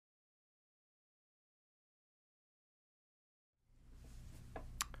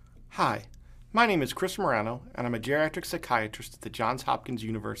Hi, my name is Chris Morano, and I'm a geriatric psychiatrist at the Johns Hopkins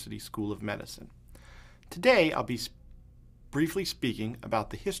University School of Medicine. Today, I'll be briefly speaking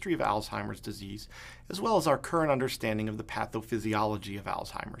about the history of Alzheimer's disease, as well as our current understanding of the pathophysiology of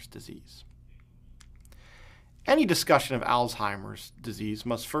Alzheimer's disease. Any discussion of Alzheimer's disease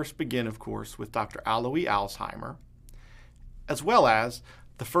must first begin, of course, with Dr. Alois Alzheimer, as well as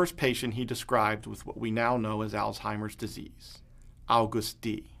the first patient he described with what we now know as Alzheimer's disease, August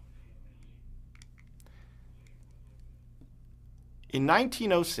D. In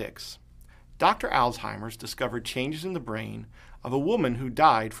 1906, Dr. Alzheimer's discovered changes in the brain of a woman who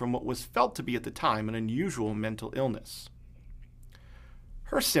died from what was felt to be at the time an unusual mental illness.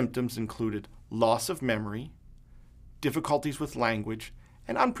 Her symptoms included loss of memory, difficulties with language,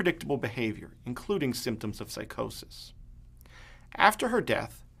 and unpredictable behavior, including symptoms of psychosis. After her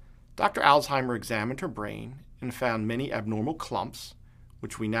death, Dr. Alzheimer examined her brain and found many abnormal clumps,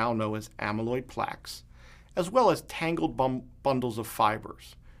 which we now know as amyloid plaques, as well as tangled bundles of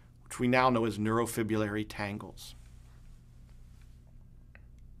fibers, which we now know as neurofibrillary tangles.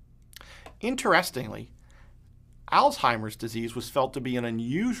 Interestingly, Alzheimer's disease was felt to be an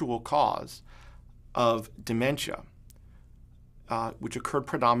unusual cause of dementia, which occurred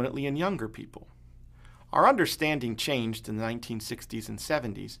predominantly in younger people. Our understanding changed in the 1960s and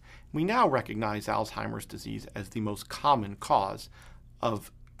 70s. We now recognize Alzheimer's disease as the most common cause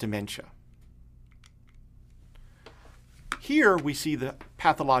of dementia. Here we see the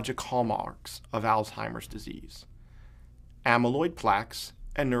pathologic hallmarks of Alzheimer's disease: amyloid plaques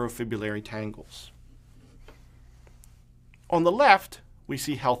and neurofibrillary tangles. On the left, we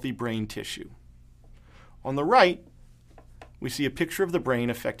see healthy brain tissue. On the right, we see a picture of the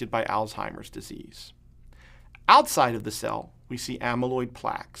brain affected by Alzheimer's disease. Outside of the cell, we see amyloid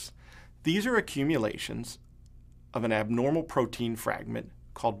plaques. These are accumulations of an abnormal protein fragment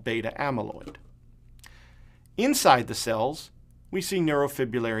called beta amyloid. Inside the cells, we see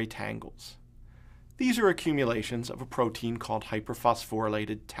neurofibrillary tangles. These are accumulations of a protein called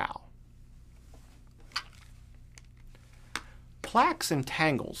hyperphosphorylated tau. Plaques and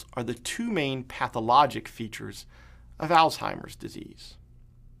tangles are the two main pathologic features of Alzheimer's disease.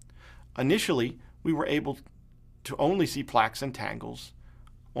 Initially, we were able to only see plaques and tangles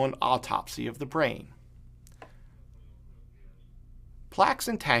on autopsy of the brain. Plaques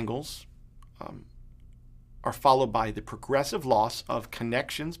and tangles are followed by the progressive loss of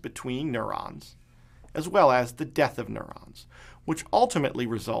connections between neurons, as well as the death of neurons, which ultimately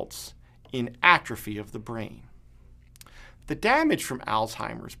results in atrophy of the brain. The damage from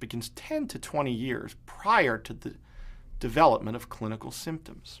Alzheimer's begins 10 to 20 years prior to the development of clinical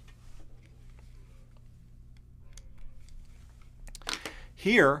symptoms.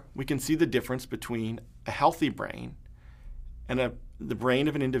 Here, we can see the difference between a healthy brain and the brain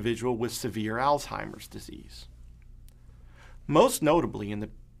of an individual with severe Alzheimer's disease. Most notably, in the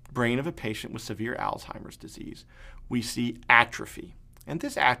brain of a patient with severe Alzheimer's disease, we see atrophy, and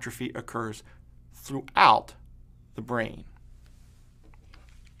this atrophy occurs throughout the brain.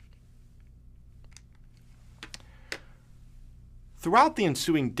 Throughout the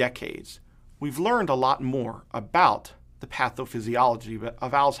ensuing decades, we've learned a lot more about the pathophysiology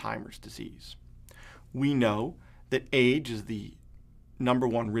of Alzheimer's disease. We know that age is the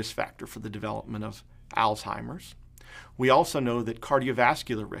 #1 risk factor for the development of Alzheimer's. We also know that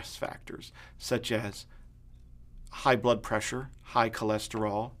cardiovascular risk factors, such as high blood pressure, high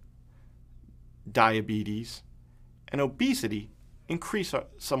cholesterol, diabetes, and obesity, increase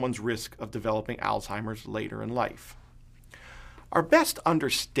someone's risk of developing Alzheimer's later in life. Our best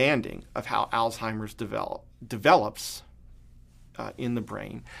understanding of how Alzheimer's develops in the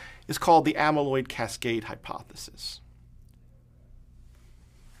brain is called the amyloid cascade hypothesis.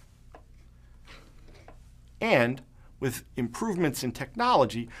 And with improvements in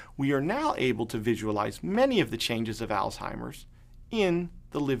technology, we are now able to visualize many of the changes of Alzheimer's in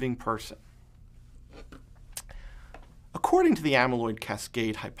the living person. According to the amyloid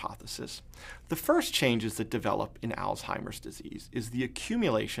cascade hypothesis, the first changes that develop in Alzheimer's disease is the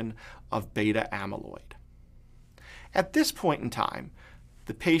accumulation of beta amyloid. At this point in time,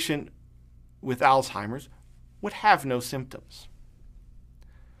 the patient with Alzheimer's would have no symptoms.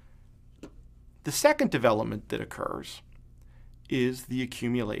 The second development that occurs is the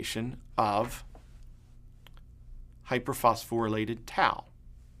accumulation of hyperphosphorylated tau.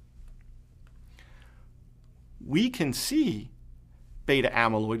 We can see beta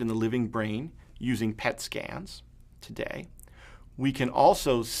amyloid in the living brain using PET scans today. We can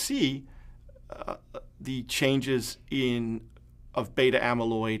also see the changes of beta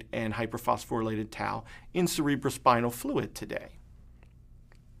amyloid and hyperphosphorylated tau in cerebrospinal fluid today.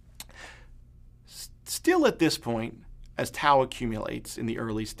 Still at this point, as tau accumulates in the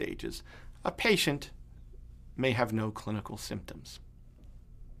early stages, a patient may have no clinical symptoms.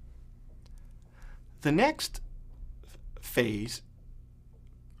 The next phase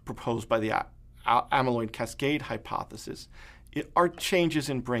proposed by the amyloid cascade hypothesis are changes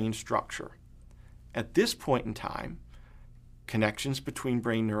in brain structure. At this point in time, connections between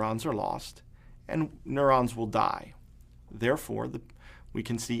brain neurons are lost and neurons will die. Therefore, we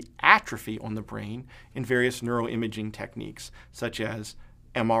can see atrophy on the brain in various neuroimaging techniques such as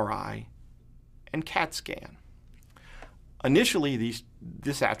MRI and CAT scan. Initially,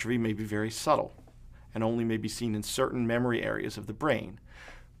 this atrophy may be very subtle and only may be seen in certain memory areas of the brain.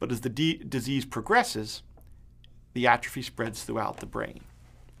 But as the disease progresses, the atrophy spreads throughout the brain.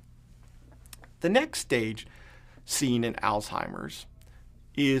 The next stage seen in Alzheimer's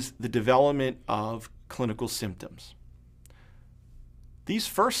is the development of clinical symptoms. These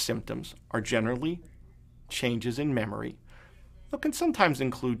first symptoms are generally changes in memory, but can sometimes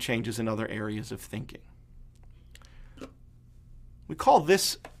include changes in other areas of thinking. We call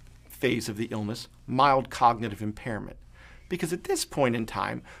this phase of the illness mild cognitive impairment, because at this point in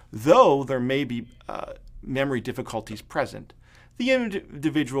time, though there may be memory difficulties present, the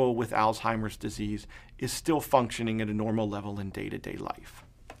individual with Alzheimer's disease is still functioning at a normal level in day-to-day life.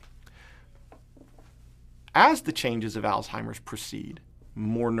 As the changes of Alzheimer's proceed,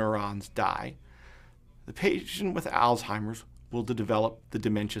 more neurons die, the patient with Alzheimer's will develop the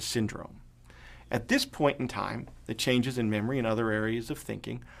dementia syndrome. At this point in time, the changes in memory and other areas of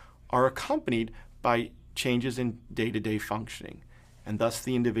thinking are accompanied by changes in day-to-day functioning, and thus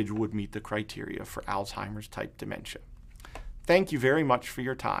the individual would meet the criteria for Alzheimer's type dementia. Thank you very much for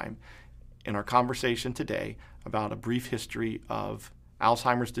your time in our conversation today about a brief history of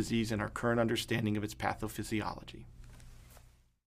Alzheimer's disease and our current understanding of its pathophysiology.